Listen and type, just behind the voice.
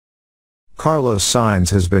Carlos Sainz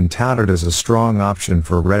has been touted as a strong option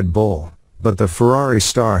for Red Bull, but the Ferrari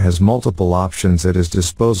star has multiple options at his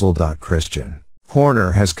disposal. Christian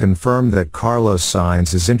Horner has confirmed that Carlos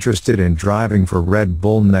Sainz is interested in driving for Red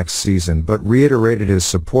Bull next season but reiterated his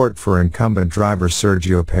support for incumbent driver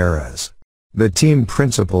Sergio Perez. The team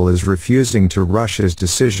principal is refusing to rush his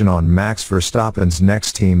decision on Max Verstappen's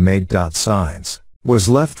next teammate. Sainz was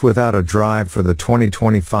left without a drive for the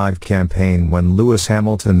 2025 campaign when Lewis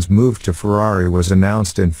Hamilton's move to Ferrari was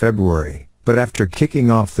announced in February, but after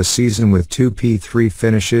kicking off the season with 2 P3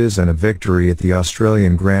 finishes and a victory at the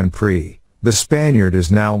Australian Grand Prix, the Spaniard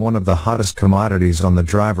is now one of the hottest commodities on the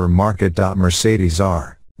driver market. Mercedes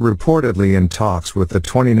are reportedly in talks with the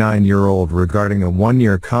 29-year-old regarding a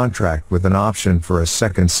one-year contract with an option for a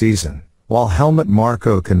second season, while Helmut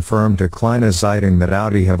Marko confirmed to Kleine Zeitung that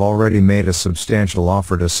Audi have already made a substantial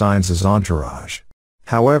offer to Sainz's entourage.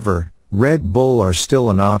 However, Red Bull are still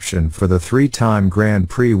an option for the three-time Grand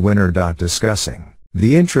Prix winner. Discussing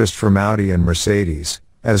the interest from Audi and Mercedes,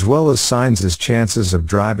 as well as Sainz's chances of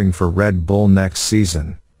driving for Red Bull next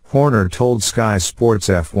season, Horner told Sky Sports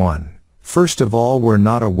F1, "First of all, we're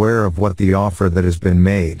not aware of what the offer that has been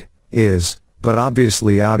made is, but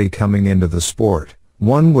obviously Audi coming into the sport,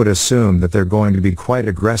 one would assume that they're going to be quite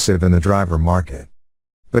aggressive in the driver market.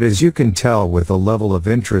 But as you can tell with the level of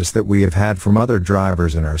interest that we have had from other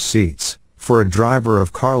drivers in our seats, for a driver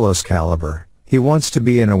of Carlos' caliber, he wants to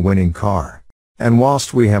be in a winning car. And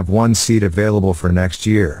whilst we have one seat available for next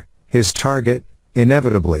year, his target,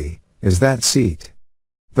 inevitably, is that seat.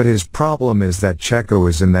 But his problem is that Checo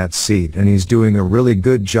is in that seat and he's doing a really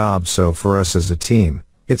good job, so for us as a team,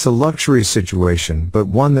 it's a luxury situation but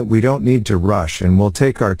one that we don't need to rush and we'll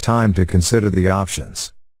take our time to consider the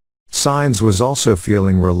options." Sainz was also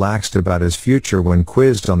feeling relaxed about his future when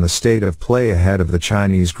quizzed on the state of play ahead of the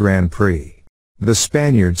Chinese Grand Prix. The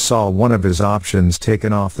Spaniard saw one of his options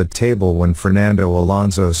taken off the table when Fernando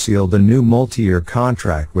Alonso sealed a new multi-year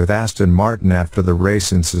contract with Aston Martin after the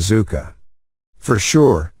race in Suzuka. "For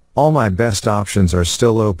sure, all my best options are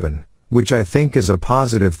still open, which I think is a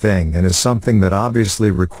positive thing and is something that obviously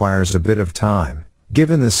requires a bit of time,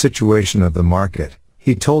 given the situation of the market,"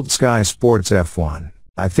 he told Sky Sports F1.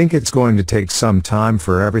 "I think it's going to take some time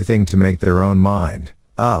for everything to make their own mind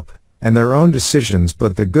up, and their own decisions,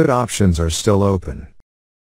 but the good options are still open."